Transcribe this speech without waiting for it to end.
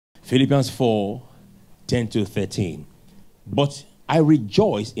Philippians 4, 10 to 13. But I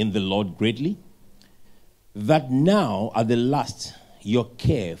rejoice in the Lord greatly, that now at the last your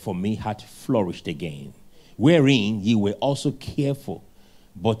care for me hath flourished again, wherein ye were also careful,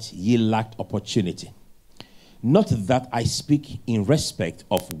 but ye lacked opportunity. Not that I speak in respect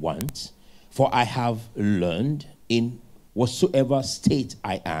of want, for I have learned in whatsoever state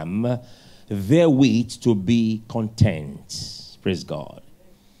I am, therewith to be content. Praise God.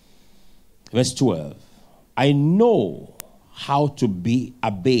 Verse 12. I know how to be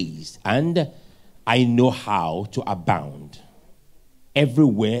abased, and I know how to abound.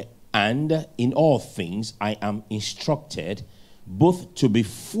 Everywhere and in all things I am instructed, both to be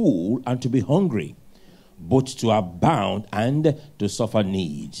full and to be hungry, both to abound and to suffer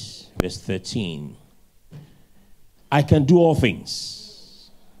needs. Verse 13. I can do all things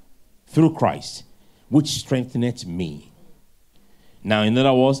through Christ, which strengtheneth me. Now, in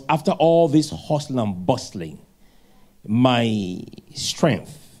other words, after all this hustle and bustling, my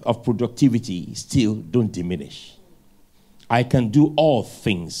strength of productivity still don't diminish. I can do all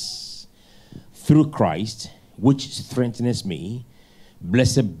things through Christ, which strengthens me.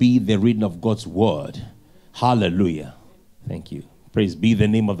 Blessed be the reading of God's word. Hallelujah. Thank you. Praise be the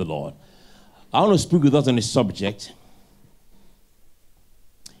name of the Lord. I want to speak with us on a subject.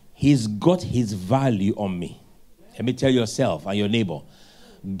 He's got his value on me. Let me tell yourself and your neighbor,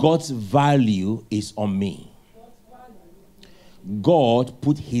 God's value is on me. God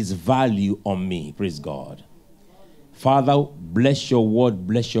put his value on me. Praise God. Father, bless your word,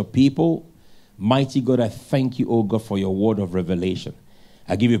 bless your people. Mighty God, I thank you, oh God, for your word of revelation.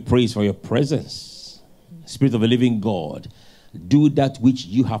 I give you praise for your presence. Spirit of the living God, do that which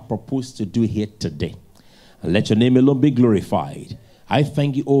you have proposed to do here today. And let your name alone be glorified. I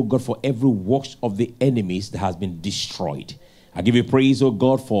thank you, oh God, for every works of the enemies that has been destroyed. I give you praise, oh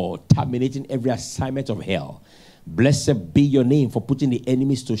God, for terminating every assignment of hell. Blessed be your name for putting the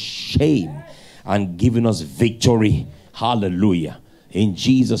enemies to shame and giving us victory. Hallelujah. In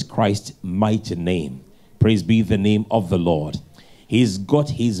Jesus Christ's mighty name. Praise be the name of the Lord. He's got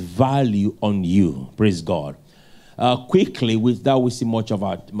his value on you. Praise God. Quickly, without wasting much of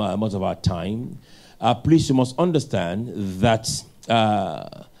our time, please, you must understand that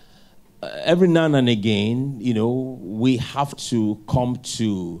every now and again, you know, we have to come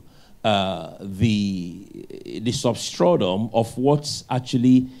to the substratum of what's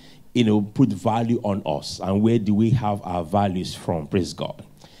actually, you know, put value on us, and where do we have our values from. Praise God.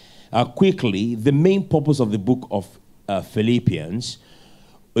 Quickly, the main purpose of the book of Philippians,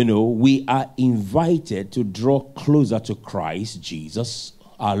 you know, we are invited to draw closer to Christ Jesus,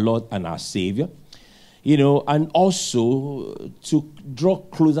 our Lord and our Savior, you know, and also to draw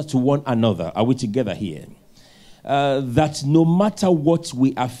closer to one another. Are we together here? That no matter what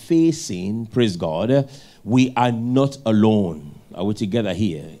we are facing, praise God, we are not alone. Are we together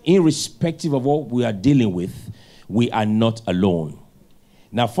here? Irrespective of what we are dealing with, we are not alone.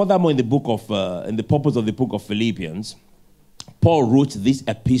 Now, furthermore, in the purpose of the book of Philippians, Paul wrote this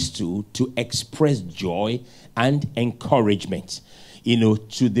epistle to express joy and encouragement, you know,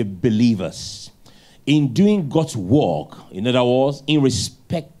 to the believers in doing God's work. In other words,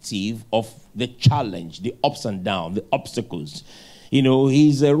 irrespective of the challenge, the ups and downs, the obstacles. You know,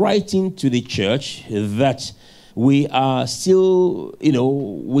 he's writing to the church that we are still, you know,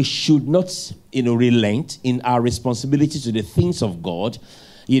 we should not, you know, relent in our responsibility to the things of God,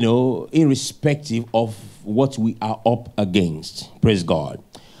 you know, irrespective of what we are up against. Praise God.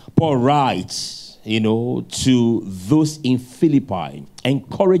 Paul writes, you know, to those in Philippi,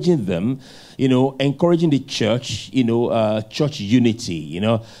 encouraging them, you know, encouraging the church, you know, church unity, you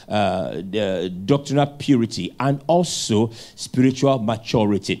know, doctrinal purity, and also spiritual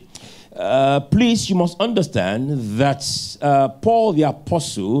maturity. Please, you must understand that Paul the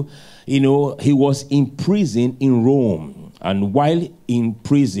apostle, you know, he was in prison in Rome. And while in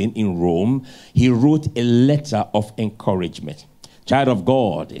prison in Rome, he wrote a letter of encouragement. Child of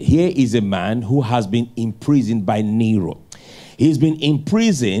God, here is a man who has been imprisoned by Nero. He's been in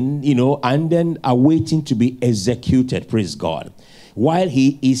prison, you know, and then awaiting to be executed, praise God. While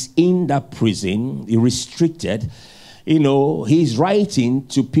he is in that prison, restricted, you know, he's writing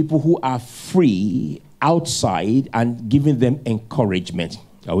to people who are free outside and giving them encouragement.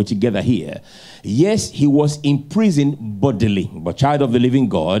 Are we together here? Yes, he was in prison bodily, but child of the living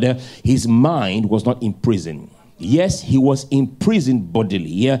God, his mind was not in prison. Yes, he was in prison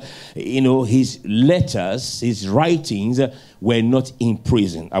bodily. You know, his letters, his writings were not in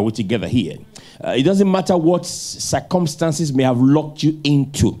prison. Are we together here? It doesn't matter what circumstances may have locked you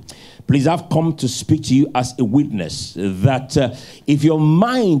into. Please, I've come to speak to you as a witness that if your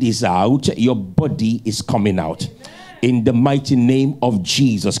mind is out, your body is coming out. In the mighty name of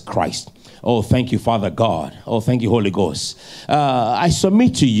Jesus Christ. Oh, thank you, Father God. Oh, thank you, Holy Ghost. I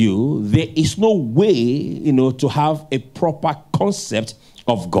submit to you, there is no way, to have a proper concept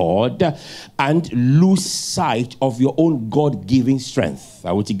of God and lose sight of your own God-given strength.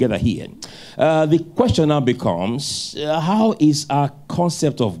 Are we together here? The question now becomes, how is our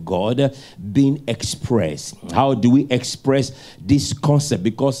concept of God being expressed? How do we express this concept?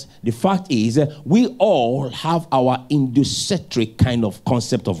 Because the fact is, we all have our Indo-centric kind of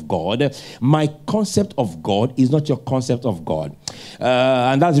concept of God. My concept of God is not your concept of God.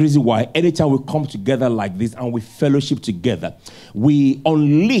 And that's the reason why anytime we come together like this and we fellowship together, we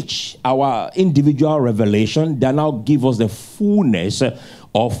unleash our individual revelation that now give us the fullness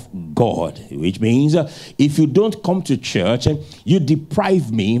of God, which means if you don't come to church, you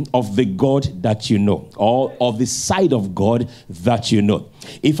deprive me of the God that you know, or of the side of God that you know.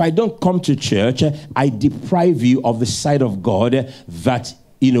 If I don't come to church, I deprive you of the side of God that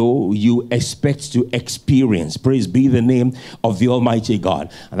you expect to experience. Praise be the name of the Almighty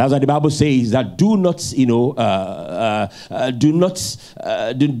God. And that's why the Bible says that do not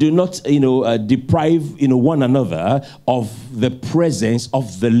deprive one another of the presence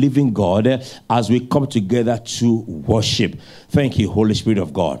of the living God as we come together to worship. Thank you, Holy Spirit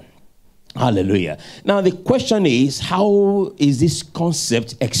of God. Hallelujah. Now the question is, how is this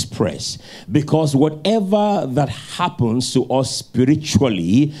concept expressed? Because whatever that happens to us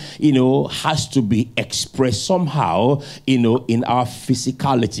spiritually, has to be expressed somehow, in our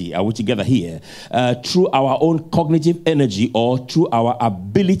physicality. Are we together here? Through our own cognitive energy or through our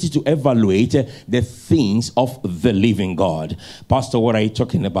ability to evaluate the things of the living God. Pastor, what are you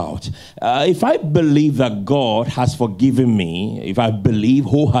talking about? If I believe that God has forgiven me, if I believe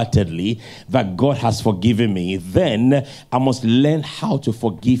wholeheartedly that God has forgiven me, then I must learn how to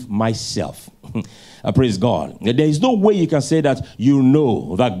forgive myself. Praise God. There is no way you can say that you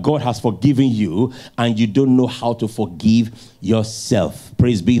know that God has forgiven you and you don't know how to forgive yourself.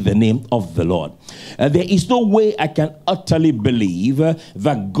 Praise be the name of the Lord. There is no way I can utterly believe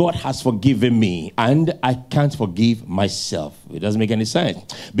that God has forgiven me and I can't forgive myself. It doesn't make any sense.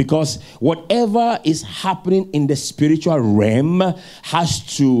 Because whatever is happening in the spiritual realm has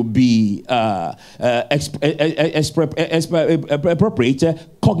to be appropriate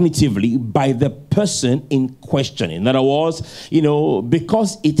cognitively by the person in question. In other words,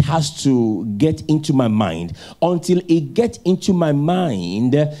 because it has to get into my mind. Until it gets into my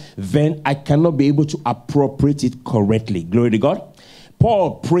mind, then I cannot be able to appropriate it correctly. Glory to God.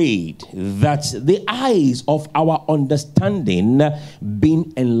 Paul prayed that the eyes of our understanding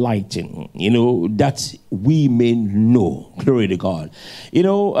being enlightened, that we may know. Glory to God.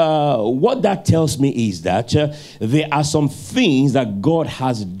 What that tells me is that there are some things that God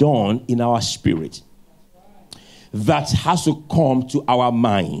has done in our spirit that has to come to our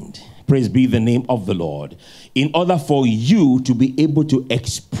mind. Praise be the name of the Lord. In order for you to be able to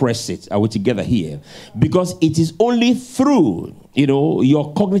express it. Are we together here? Because it is only through,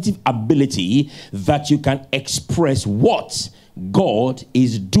 your cognitive ability that you can express what God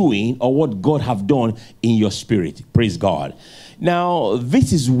is doing or what God have done in your spirit. Praise God. Now,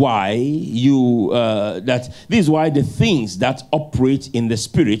 this is why the things that operate in the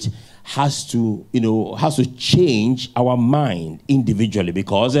spirit has to change our mind individually.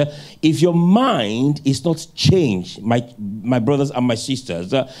 Because if your mind is not changed, my brothers and my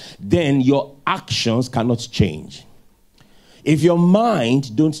sisters, then your actions cannot change. If your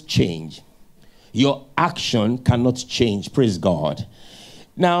mind don't change, your action cannot change. Praise God.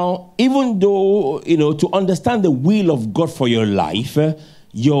 Now, even though, to understand the will of God for your life,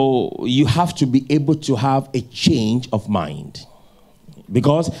 you have to be able to have a change of mind.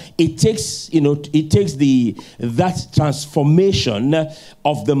 Because it takes that transformation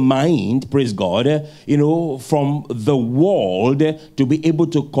of the mind, praise God, from the world to be able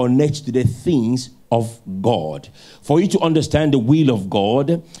to connect to the things of God. For you to understand the will of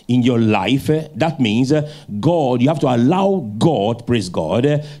God in your life, that means God, you have to allow God, praise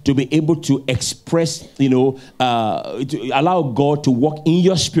God, to be able to express, to allow God to work in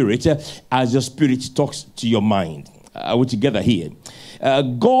your spirit as your spirit talks to your mind. Are we together here?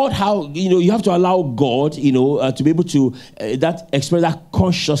 You have to allow God, to be able to express that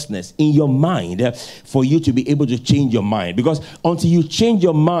consciousness in your mind for you to be able to change your mind. Because until you change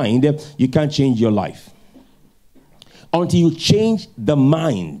your mind, you can't change your life. Until you change the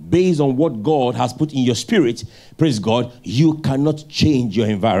mind based on what God has put in your spirit, praise God, you cannot change your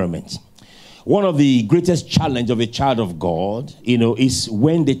environment. One of the greatest challenge of a child of God, is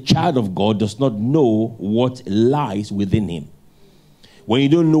when the child of God does not know what lies within him. When you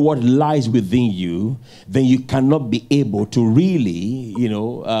don't know what lies within you, then you cannot be able to really,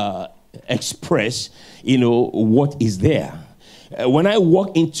 express, what is there. When I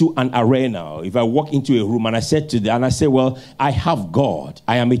walk into an arena, if I walk into a room and I say, well, I have God.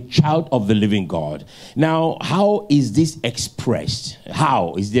 I am a child of the living God. Now, how is this expressed?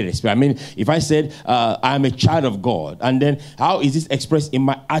 How is this expressed? I mean, if I said, I am a child of God, and then how is this expressed in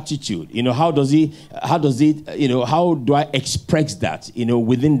my attitude? How do I express that,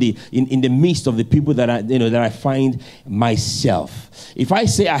 within in the midst of the people that I find myself? If I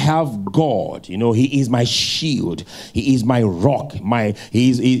say I have God, he is my shield. He is my rock. He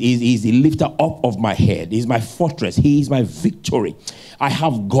is the lifter up of my head. He is my fortress. He is my victory. I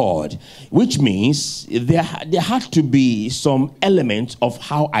have God, which means there had to be some element of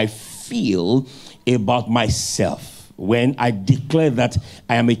how I feel about myself when I declare that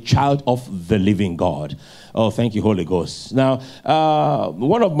I am a child of the living God. Oh, thank you, Holy Ghost. Now,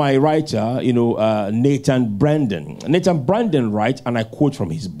 one of my writer, Nathan Brandon writes, and I quote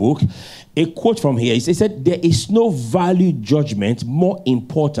from his book, a quote from here. He said, there is no value judgment more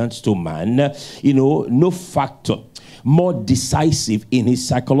important to man, no factor more decisive in his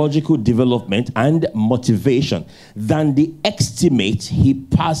psychological development and motivation than the estimate he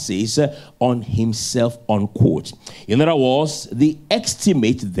passes on himself, unquote. In other words, the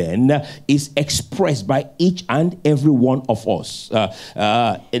estimate then is expressed by each and every one of us.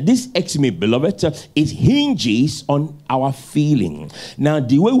 This estimate, beloved, it hinges on our feeling. Now,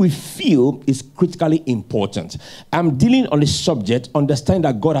 the way we feel is critically important. I'm dealing on a subject, understand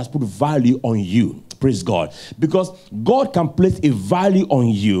that God has put value on you. Praise God. Because God can place a value on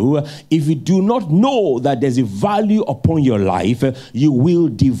you. If you do not know that there's a value upon your life, you will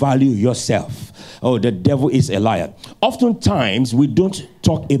devalue yourself. Oh, the devil is a liar. Oftentimes, we don't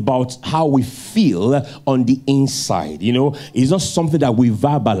talk about how we feel on the inside. It's not something that we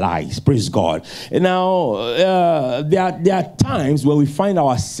verbalize. Praise God. Now, there are times when we find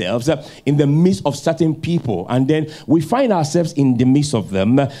ourselves in the midst of certain people, and then we find ourselves in the midst of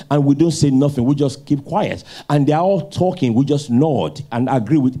them, and we don't say nothing. We just keep quiet. And they're all talking. We just nod and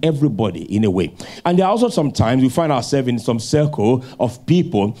agree with everybody in a way. And there are also sometimes we find ourselves in some circle of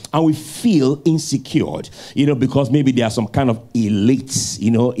people, and we feel insecure, because maybe there are some kind of elites,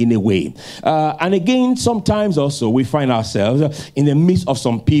 in a way. And again, sometimes also we find ourselves in the midst of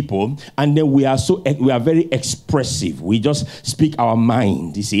some people, and then we are very expressive. We just speak our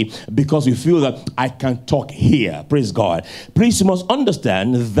mind, you see, because we feel that I can talk here. Praise God. Please, you must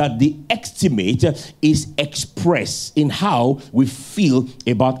understand that the estimate is expressed in how we feel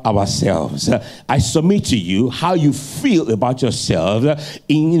about ourselves. I submit to you, how you feel about yourself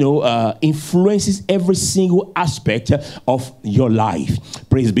influences every single aspect of your life.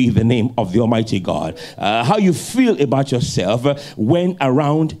 Praise be the name of the Almighty God. How you feel about yourself when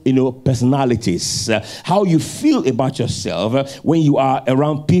around, personalities. How you feel about yourself when you are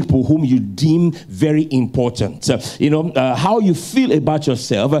around people whom you deem very important. How you feel about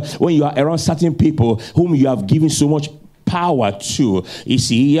yourself when you are around certain people whom you have given so much power to. You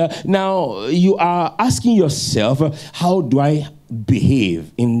see, now you are asking yourself, how do I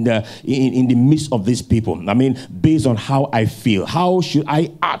behave in the midst of these people? I mean, based on how I feel, how should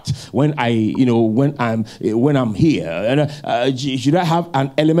I act when I'm here? And should I have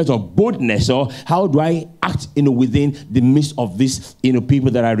an element of boldness, or how do I act within the midst of these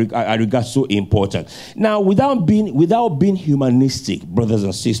people that I regard so important? Now, without being humanistic, brothers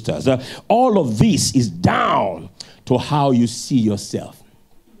and sisters, all of this is down to how you see yourself.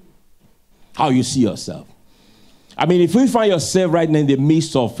 How you see yourself. I mean, if you find yourself right now in the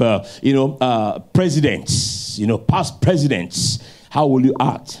midst of, presidents, past presidents, how will you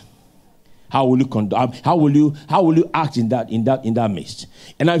act? How will you conduct? How will you act in that midst?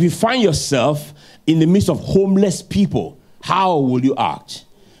 And now if you find yourself in the midst of homeless people, how will you act?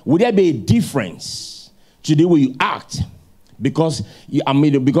 Would there be a difference to the way you act? Because you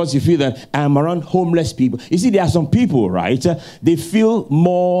feel that I'm around homeless people. You see, there are some people, right? They feel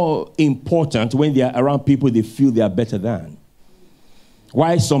more important when they are around people they feel they are better than.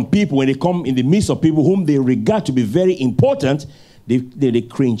 Why some people, when they come in the midst of people whom they regard to be very important, they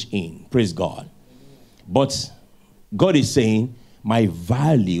cringe in. Praise God. But God is saying, my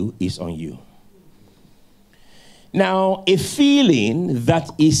value is on you. Now, a feeling that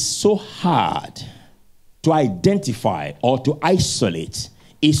is so hard to identify or to isolate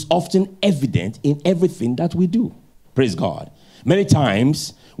is often evident in everything that we do. Praise God. Many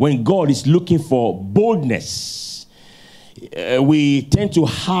times when God is looking for boldness, we tend to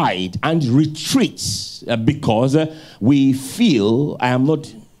hide and retreat because we feel I am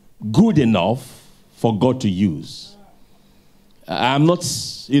not good enough for God to use. I'm not,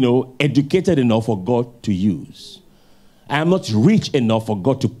 educated enough for God to use. I am not rich enough for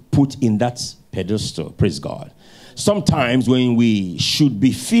God to put in that pedestal. Praise God. Sometimes when we should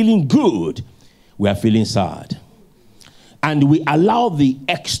be feeling good, we are feeling sad. And we allow the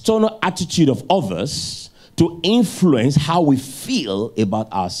external attitude of others to influence how we feel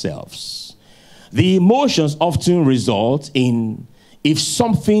about ourselves. The emotions often result in if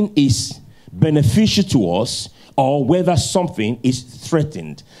something is beneficial to us or whether something is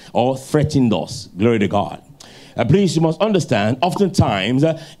threatened or threatened us. Glory to God. Please, you must understand, oftentimes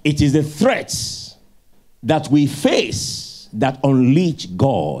it is the threats that we face that unleash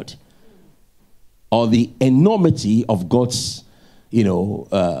God or the enormity of God's,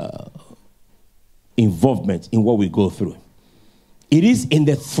 involvement in what we go through. It is in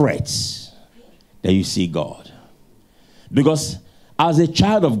the threats that you see God. Because as a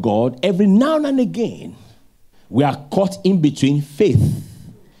child of God, every now and again, we are caught in between faith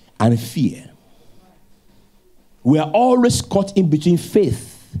and fear. We are always caught in between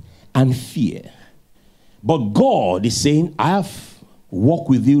faith and fear. But God is saying, I have walked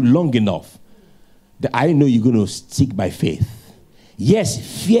with you long enough that I know you're going to stick by faith.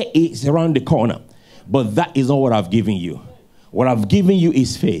 Yes, fear is around the corner, but that is not what I've given you. What I've given you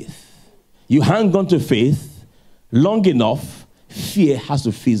is faith. You hang on to faith long enough, fear has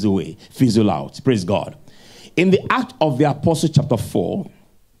to fizzle out. Praise God. In the Act of the Apostle chapter 4,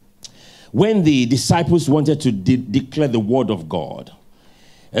 when the disciples wanted to declare the word of God,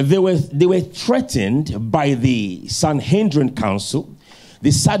 they were threatened by the Sanhedrin Council,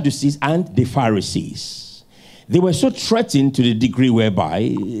 the Sadducees, and the Pharisees. They were so threatened to the degree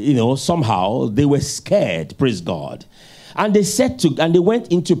whereby, somehow they were scared, praise God. And they went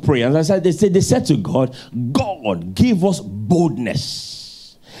into prayer. And they said to God, God, give us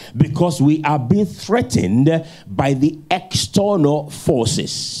boldness, because we are being threatened by the external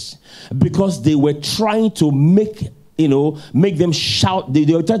forces. Because they were trying to make them shout. They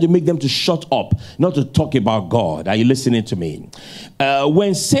were trying to make them to shut up, not to talk about God. Are you listening to me?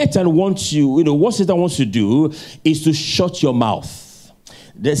 When Satan wants you, what Satan wants to do is to shut your mouth.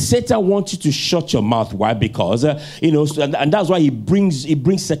 Satan wants you to shut your mouth. Why? Because, and that's why he brings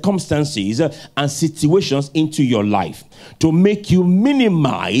circumstances and situations into your life to make you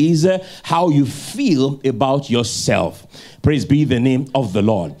minimize how you feel about yourself. Praise be the name of the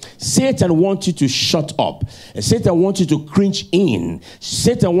Lord. Satan wants you to shut up. Satan wants you to cringe in.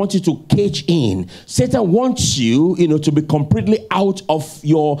 Satan wants you to cage in. Satan wants you, to be completely out of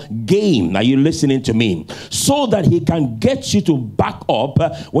your game. Are you listening to me? So that he can get you to back up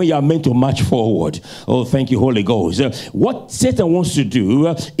when you are meant to march forward. Oh, thank you, Holy Ghost. What Satan wants to do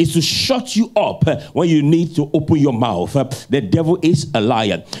is to shut you up when you need to open your mouth. The devil is a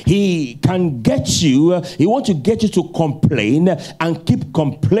liar. He can get you, he wants to get you to complain and keep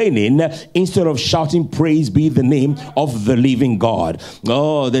complaining instead of shouting, praise be the name of the living God.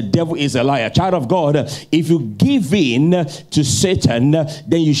 Oh, the devil is a liar. Child of God, if you give in to Satan,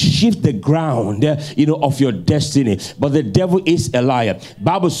 then you shift the ground, of your destiny. But the devil is a liar.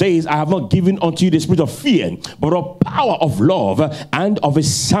 Bible says, I have not given unto you the spirit of fear, but of power, of love, and of a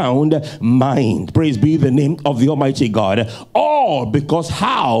sound mind. Praise be the name of the Almighty God. All because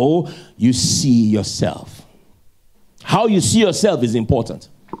how you see yourself. How you see yourself is important.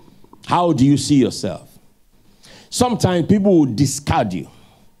 How do you see yourself? Sometimes people will discard you.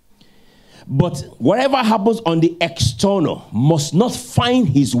 But whatever happens on the external must not find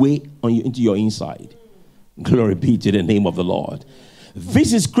his way into your inside. Glory be to the name of the Lord.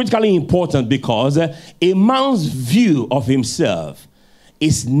 This is critically important because a man's view of himself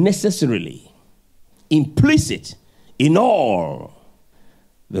is necessarily implicit in all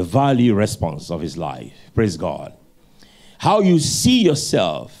the value response of his life. Praise God. How you see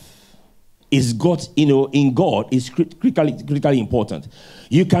yourself is God, in God is critically important.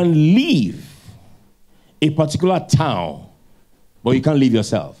 You can leave a particular town, but you can't leave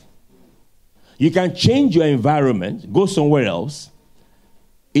yourself. You can change your environment, go somewhere else.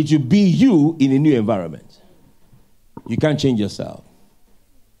 It will be you in a new environment. You can't change yourself.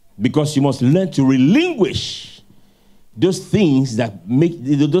 Because you must learn to relinquish those things that make,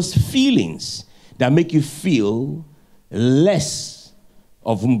 those feelings that make you feel less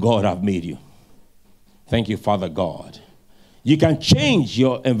of whom God have made you. Thank you, Father God. You can change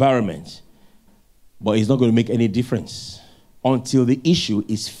your environment, but it's not going to make any difference until the issue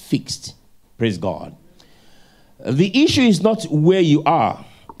is fixed. Praise God. The issue is not where you are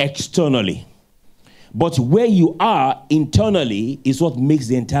externally, But where you are internally is what makes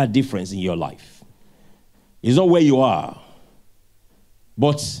the entire difference in your life. It's not where you are,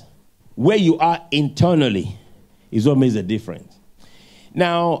 but where you are internally is what makes the difference.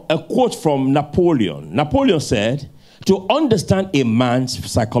 Now, a quote from Napoleon. Napoleon said, to understand a man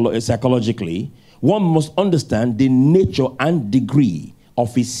psychologically, one must understand the nature and degree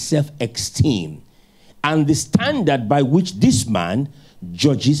of his self-esteem and the standard by which this man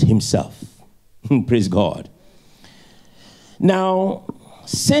judges himself. Praise God. Now,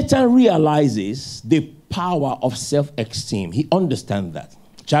 Satan realizes the power of self-esteem. He understands that.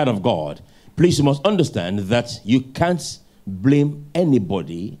 Child of God, please, you must understand that you can't blame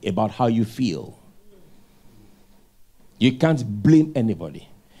anybody about how you feel. You can't blame anybody.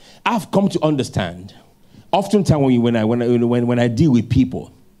 I've come to understand, oftentimes when I deal with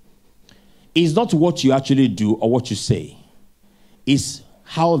people, it's not what you actually do or what you say. It's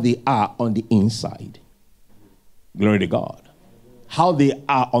how they are on the inside. Glory to God. How they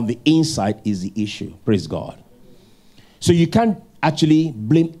are on the inside is the issue. Praise God. So you can't actually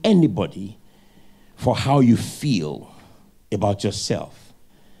blame anybody for how you feel about yourself.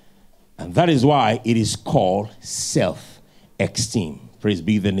 And that is why it is called self-esteem. Praise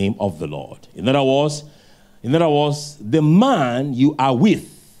be the name of the Lord. In other words, the man you are with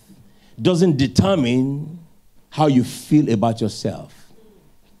doesn't determine how you feel about yourself.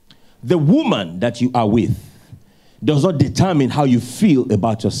 The woman that you are with does not determine how you feel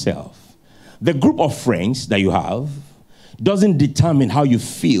about yourself. The group of friends that you have doesn't determine how you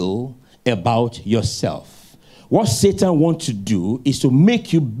feel about yourself. What Satan wants to do is to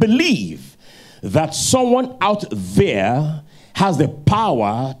make you believe that someone out there has the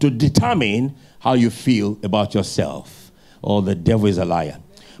power to determine how you feel about yourself. Oh, the devil is a liar.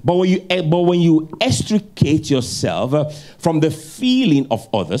 But when you extricate yourself from the feeling of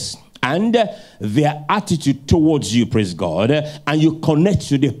others and their attitude towards you, praise God, and you connect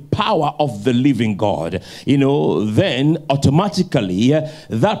to the power of the living God, then automatically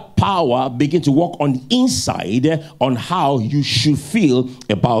that power begins to work on the inside on how you should feel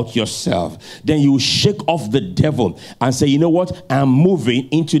about yourself. Then you shake off the devil and say, you know what? I'm moving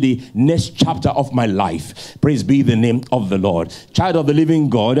into the next chapter of my life. Praise be the name of the Lord. Child of the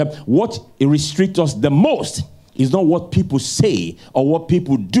living God, what restricts us the most is not what people say or what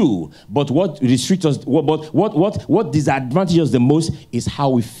people do, but what restricts us, what disadvantages us the most is how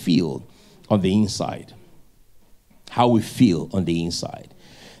we feel on the inside. How we feel on the inside.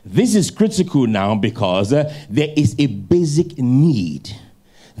 This is critical now because there is a basic need.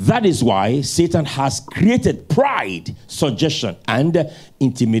 That is why Satan has created pride, suggestion, and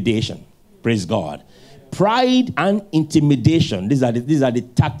intimidation. Praise God. Pride and intimidation, these are the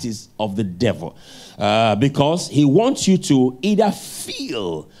tactics of the devil. Because he wants you to either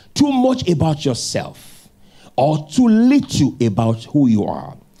feel too much about yourself or too little about who you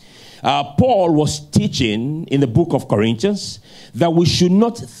are. Paul was teaching in the book of Corinthians that we should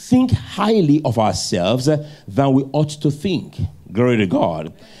not think highly of ourselves than we ought to think. Glory to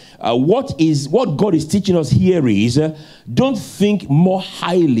God. What God is teaching us here is don't think more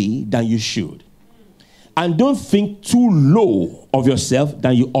highly than you should. And don't think too low of yourself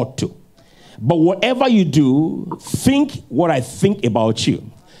than you ought to. But whatever you do, think what I think about you.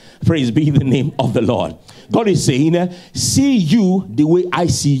 Praise be the name of the Lord. God is saying, see you the way I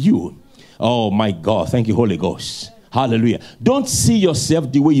see you. Oh my God. Thank you, Holy Ghost. Hallelujah. Don't see yourself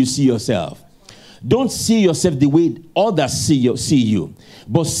the way you see yourself. Don't see yourself the way others see you.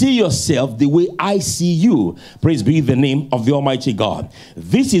 But see yourself the way I see you. Praise be the name of the Almighty God.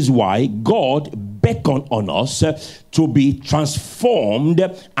 This is why God beckoned on us to be transformed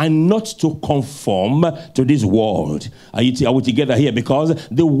and not to conform to this world. Are we together here? Because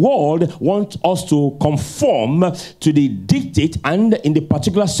the world wants us to conform to the dictate and in the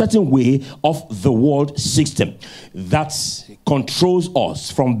particular certain way of the world system that controls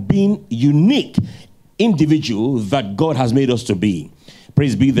us from being unique individual that God has made us to be.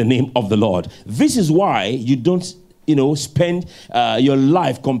 Praise be the name of the Lord. This is why you don't, spend your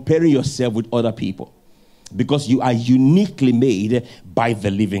life comparing yourself with other people. Because you are uniquely made by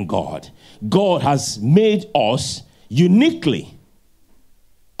the living God. God has made us uniquely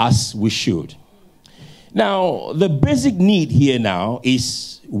as we should. Now, the basic need here now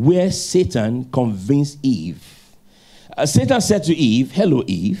is where Satan convinced Eve. Satan said to Eve, hello,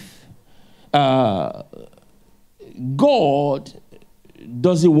 Eve. God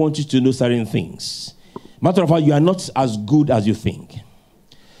doesn't want you to know certain things. Matter of fact, you are not as good as you think.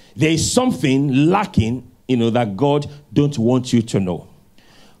 There is something lacking, that God don't want you to know.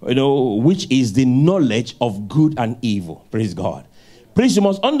 Which is the knowledge of good and evil. Praise God. Please, you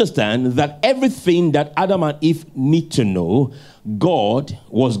must understand that everything that Adam and Eve need to know, God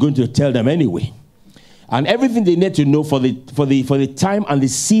was going to tell them anyway. And everything they need to know for the time and the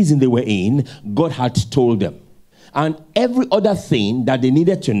season they were in, God had told them. And every other thing that they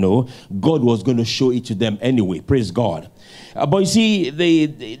needed to know, God was going to show it to them anyway. Praise God. But you see,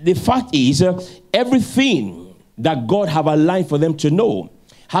 the fact is, everything that God have aligned for them to know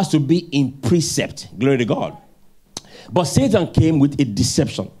has to be in precept. Glory to God. But Satan came with a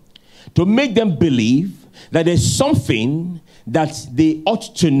deception to make them believe that there's something that they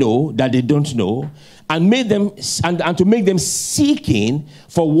ought to know that they don't know, and made them and to make them seeking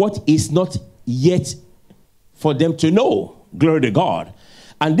for what is not yet for them to know. Glory to God.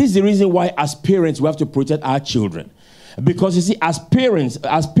 And this is the reason why as parents we have to protect our children. Because you see, as parents, or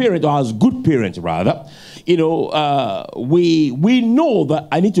as good parents rather, we know that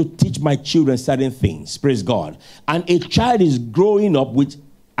I need to teach my children certain things. Praise God. And a child is growing up with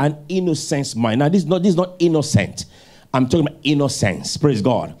an innocent mind. Now this is not innocent. I'm talking about innocence. Praise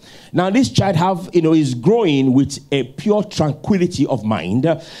God. Now, this child is growing with a pure tranquility of mind,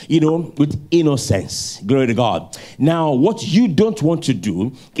 with innocence. Glory to God. Now, what you don't want to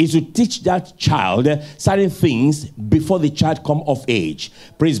do is to teach that child certain things before the child come of age.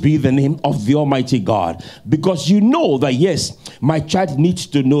 Praise be the name of the Almighty God. Because you know that, yes, my child needs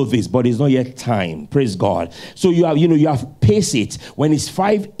to know this, but it's not yet time. Praise God. So you have pace it. When he's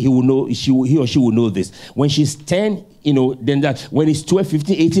 5, he will know, he or she will know this. When she's 10, then that when it's 12,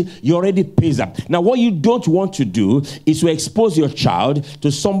 15, 18, you already pays up. Now, what you don't want to do is to expose your child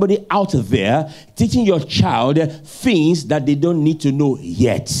to somebody out there teaching your child things that they don't need to know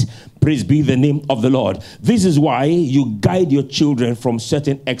yet. Praise be the name of the Lord. This is why you guide your children from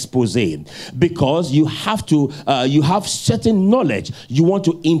certain expose, because you have to, you have certain knowledge you want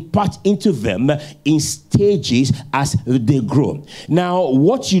to impart into them in stages as they grow. Now,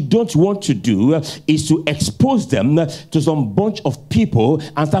 what you don't want to do is to expose them to some bunch of people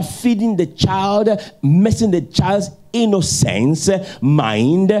and start feeding the child, messing the child's innocence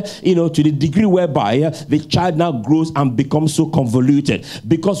mind, to the degree whereby the child now grows and becomes so convoluted.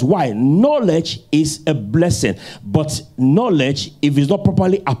 Because why? Knowledge is a blessing, but knowledge, if it's not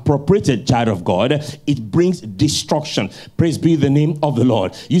properly appropriated, child of God, it brings destruction. Praise be the name of the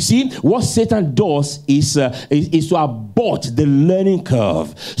Lord. You see, what Satan does is to abort the learning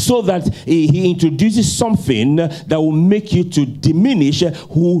curve, so that he introduces something that will make you to diminish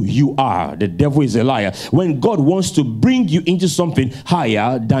who you are. The devil is a liar. When God wants to bring you into something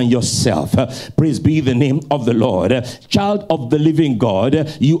higher than yourself. Praise be the name of the Lord. Child of the living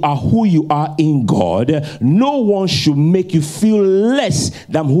God, you are who you are in God. No one should make you feel less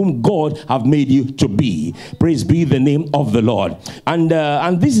than whom God have made you to be. Praise be the name of the Lord. And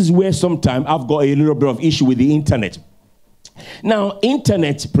this is where sometimes I've got a little bit of issue with the internet. Now,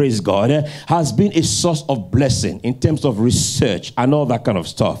 internet, praise God, has been a source of blessing in terms of research and all that kind of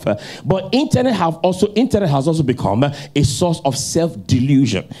stuff. But internet has also become a source of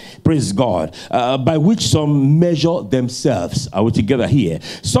self-delusion, praise God, by which some measure themselves. Are we together here?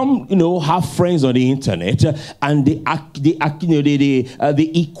 Some, have friends on the internet, and they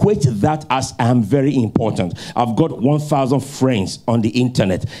equate that as I'm very important. I've got 1,000 friends on the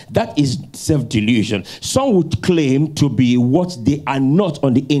internet. That is self-delusion. Some would claim to be what they are not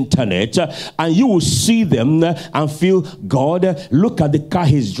on the internet, and you will see them and feel, God, look at the car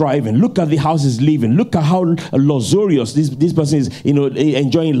he's driving, look at the house he's living, look at how luxurious this person is,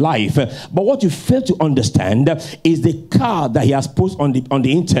 enjoying life. But what you fail to understand is the car that he has posted on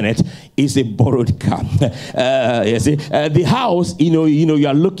the internet is a borrowed car. The house, you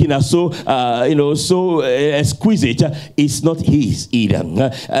are looking at so exquisite, it's not his either.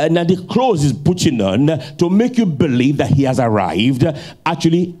 Now the clothes he's putting on to make you believe that he has arrived,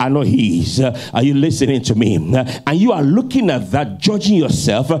 actually are not his. Are you listening to me? And you are looking at that, judging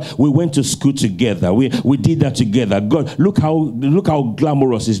yourself. We went to school together. We did that together. God, look how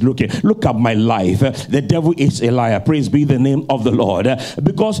glamorous it's looking. Look at my life. The devil is a liar. Praise be the name of the Lord.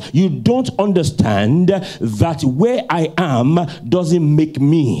 Because you don't understand that where I am doesn't make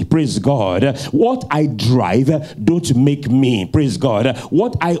me. Praise God. What I drive don't make me. Praise God.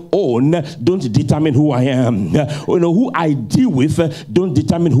 What I own don't determine who I am. Who I deal with don't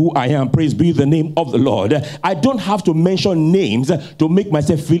determine who I am. Praise be the name of the Lord. I don't have to mention names to make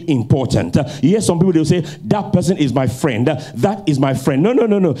myself feel important. You hear some people, they'll say, that person is my friend. That is my friend.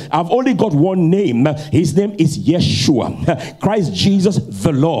 No. I've only got one name. His name is Yeshua. Christ Jesus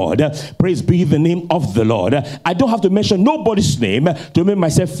the Lord. Praise be the name of the Lord. I don't have to mention nobody's name to make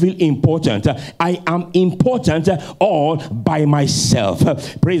myself feel important. I am important all by myself.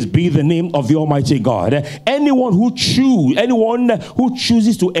 Praise be the name of the Almighty God. Anyone who chooses anyone who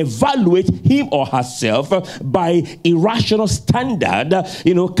chooses to evaluate him or herself by irrational standard,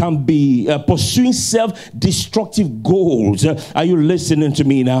 can be pursuing self-destructive goals. Are you listening to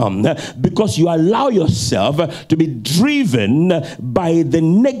me now? Because you allow yourself to be driven by the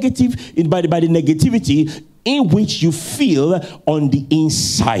negativity in which you feel on the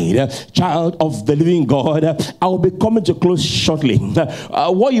inside. Child of the living God, I will be coming to close shortly.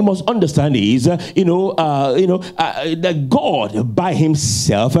 What you must understand is, that God by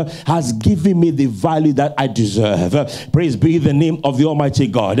himself has given me the value that I deserve. Praise be the name of the Almighty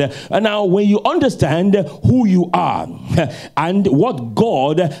God. And now when you understand who you are and what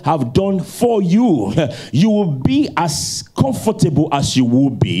God have done for you, you will be as comfortable as you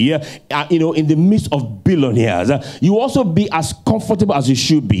will be, in the midst of billionaires. You also be as comfortable as you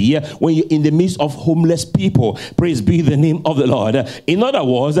should be when you're in the midst of homeless people. Praise be the name of the Lord. In other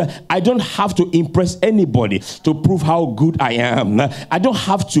words, I don't have to impress anybody to prove how good I am. I don't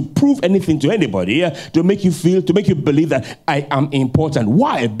have to prove anything to anybody to make you believe that I am important.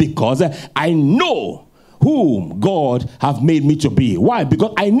 Why? Because I know whom God have made me to be. Why?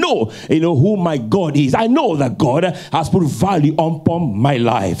 Because I know, who my God is. I know that God has put value upon my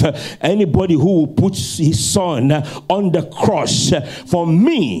life. Anybody who puts his son on the cross for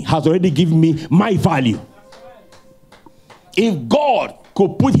me has already given me my value. If God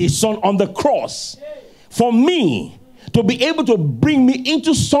could put his son on the cross for me to be able to bring me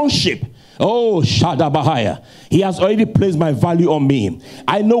into sonship, oh, Shadabahaya, he has already placed my value on me.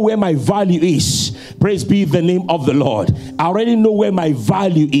 I know where my value is. Praise be the name of the Lord. I already know where my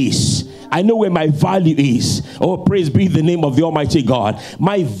value is. I know where my value is. Oh, praise be the name of the Almighty God.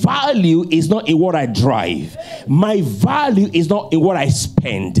 My value is not in what I drive. My value is not in what I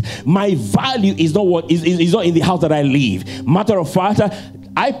spend. My value is not is not in the house that I live. Matter of fact,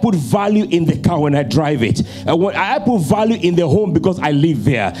 I put value in the car when I drive it. I put value in the home because I live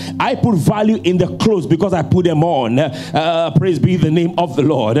there. I put value in the clothes because I put them on. Praise be the name of the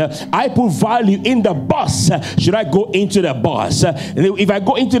Lord. I put value in the bus. Should I go into the bus? If I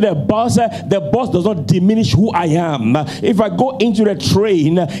go into the bus does not diminish who I am. If I go into the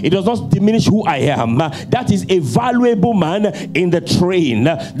train, it does not diminish who I am. That is a valuable man in the train.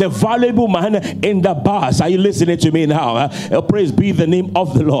 The valuable man in the bus. Are you listening to me now? Praise be the name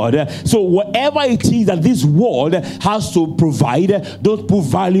of the Lord. So whatever it is that this world has to provide, don't put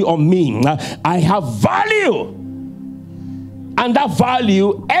value on me. I have value, and that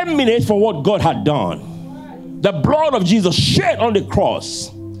value emanates from what God had done. The blood of Jesus shed on the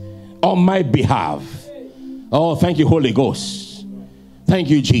cross on my behalf. Oh, thank you, Holy Ghost. Thank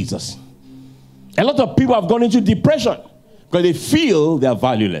you, Jesus. A lot of people have gone into depression because they feel they are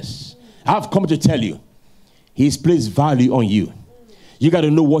valueless. I have come to tell you, he's placed value on you. You got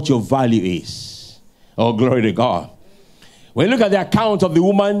to know what your value is. Oh, glory to God. When you look at the account of the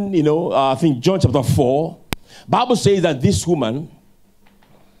woman, I think John chapter 4, Bible says that this woman,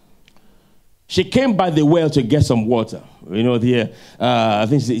 she came by the well to get some water. I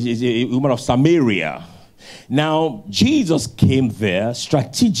think she's a woman of Samaria. Now, Jesus came there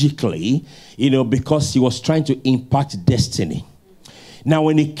strategically, because he was trying to impact destiny. Now,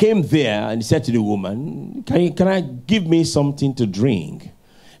 when he came there and he said to the woman, can I give me something to drink?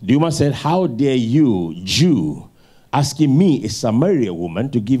 The woman said, how dare you, Jew, asking me, a Samaritan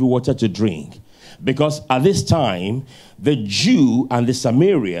woman, to give you water to drink? Because at this time, the Jew and the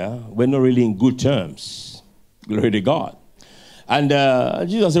Samaria were not really in good terms. Glory to God. And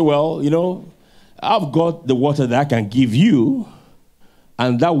Jesus said, well, I've got the water that I can give you,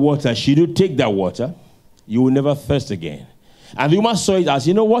 and that water, should you take that water, you will never thirst again. And the woman saw it as,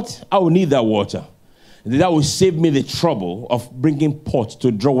 you know what? I will need that water. That will save me the trouble of bringing pot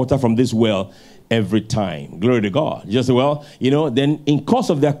to draw water from this well every time. Glory to God. Just then in course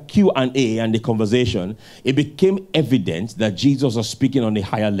of their Q&A and the conversation, it became evident that Jesus was speaking on a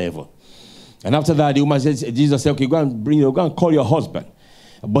higher level. And after that, the woman said, Jesus said, okay, go and call your husband.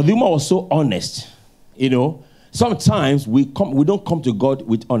 But the woman was so honest. Sometimes we don't come to God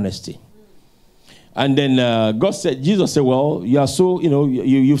with honesty. And then Jesus said, well, you are so,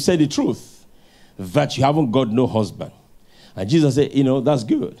 you've said the truth, that you haven't got no husband. And Jesus said, that's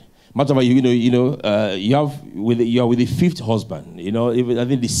good. Matter of fact, you are with the fifth husband. I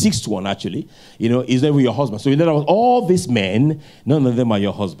think the sixth one actually, is never your husband. So in other words, all these men, none of them are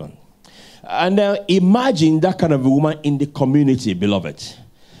your husband. And imagine that kind of a woman in the community, beloved.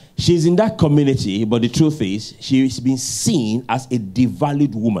 She's in that community, but the truth is, she's been seen as a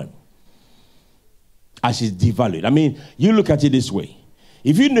devalued woman. As she's devalued. I mean, you look at it this way.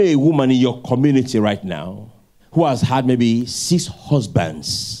 If you know a woman in your community right now who has had maybe 6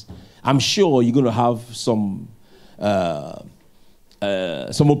 husbands, I'm sure you're going to have some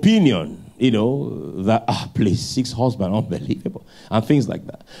some opinion, that, please, 6 husbands, unbelievable, and things like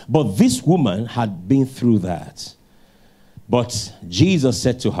that. But this woman had been through that. But Jesus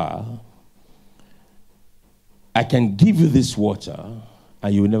said to her, I can give you this water,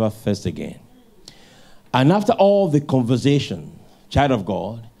 and you will never thirst again. And after all the conversation, child of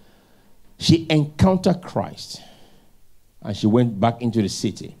God, she encountered Christ, and she went back into the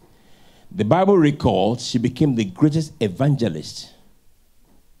city. The Bible records she became the greatest evangelist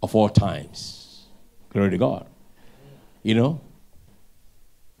of all times. Glory to God.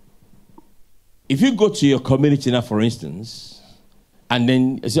 If you go to your community now, for instance, and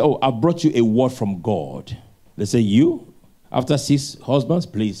then you say, I brought you a word from God. They say, you, after 6 husbands,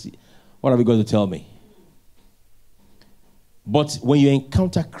 please, what have you got to tell me? But when you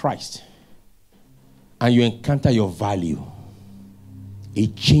encounter Christ and you encounter your value,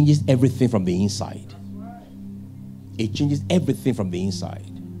 it changes everything from the inside. It changes everything from the inside.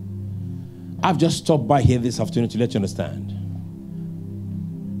 I've just stopped by here this afternoon to let you understand.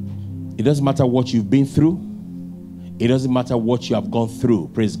 It doesn't matter what you've been through. It doesn't matter what you have gone through.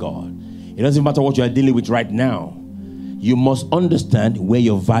 Praise God. It doesn't matter what you are dealing with right now. You must understand where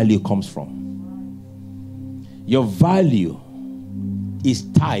your value comes from. Your value is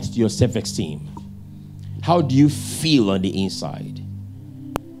tied to your self-esteem. How do you feel on the inside?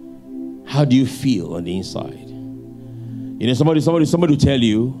 How do you feel on the inside? Somebody will tell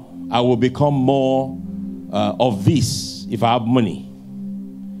you, I will become more of this if I have money.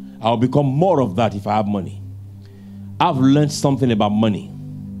 I will become more of that if I have money. I've learned something about money.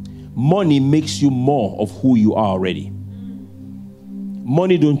 Money makes you more of who you are already.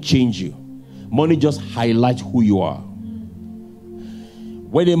 Money don't change you. Money just highlights who you are.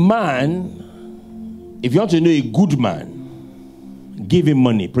 When a man, if you want to know a good man, give him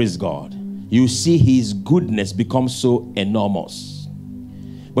money, praise God. You see his goodness become so enormous.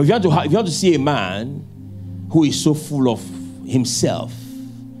 But if you want to see a man who is so full of himself,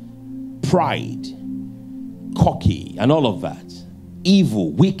 pride, cocky, and all of that,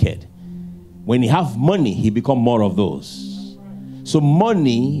 evil, wicked, when he have money, he become more of those. So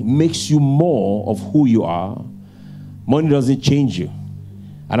money makes you more of who you are. Money doesn't change you.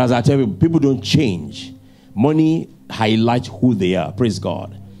 And as I tell you, people don't change. Money highlights who they are. Praise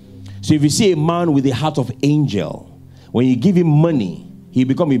God. So if you see a man with a heart of angel, when you give him money, he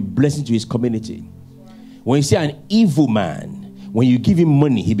becomes a blessing to his community. When you see an evil man, when you give him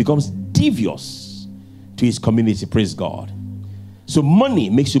money, he becomes devious to his community. Praise God. So money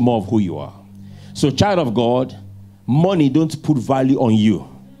makes you more of who you are. So child of God, money don't put value on you.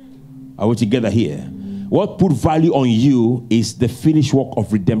 Are we together here? What put value on you is the finished work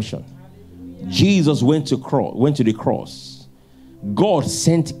of redemption. Jesus went to the cross. God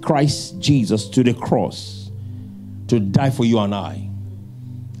sent Christ Jesus to the cross to die for you and I.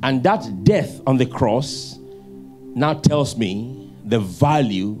 And that death on the cross now tells me the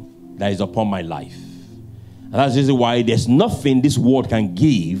value that is upon my life. And that's the reason why there's nothing this world can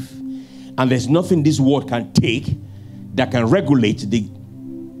give and there's nothing this world can take that can regulate the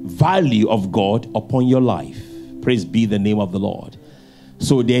value of God upon your life. Praise be the name of the Lord.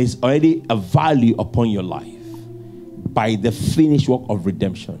 So there's already a value upon your life by the finished work of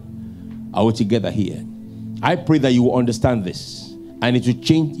redemption. Are we together here? I pray that you will understand this. And it will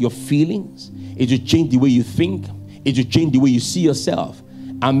change your feelings. It will change the way you think. It will change the way you see yourself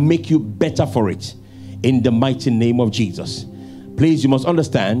and make you better for it in the mighty name of Jesus. Please, you must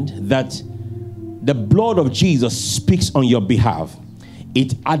understand that the blood of Jesus speaks on your behalf.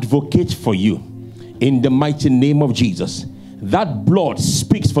 It advocates for you in the mighty name of Jesus. That blood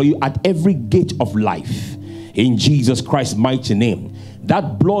speaks for you at every gate of life in Jesus Christ's mighty name.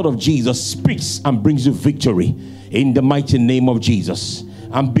 That blood of Jesus speaks and brings you victory in the mighty name of Jesus.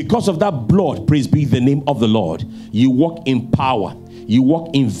 And because of that blood, praise be the name of the Lord, you walk in power. You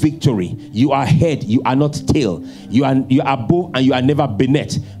walk in victory. You are head, you are not tail. You are above and you are never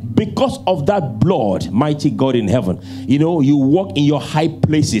beneath. Because of that blood, mighty God in heaven, you walk in your high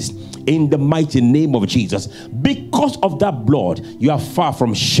places in the mighty name of Jesus. Because of that blood, you are far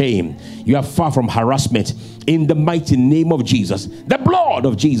from shame. You are far from harassment in the mighty name of Jesus. The blood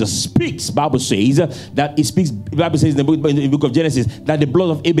of Jesus speaks. Bible says that it speaks. Bible says in the book of Genesis that the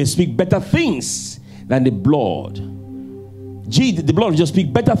blood of Abel speaks better things than the blood. The blood just speaks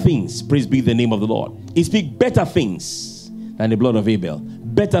better things. Praise be the name of the Lord. It speaks better things than the blood of Abel.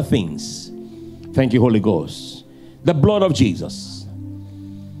 Better things. Thank you, Holy Ghost. The blood of Jesus.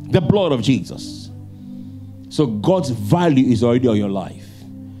 The blood of Jesus. So God's value is already on your life.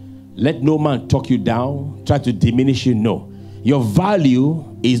 Let no man talk you down, try to diminish you. No. Your value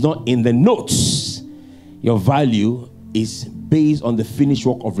is not in the notes. Your value is based on the finished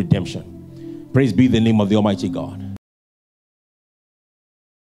work of redemption. Praise be the name of the Almighty God.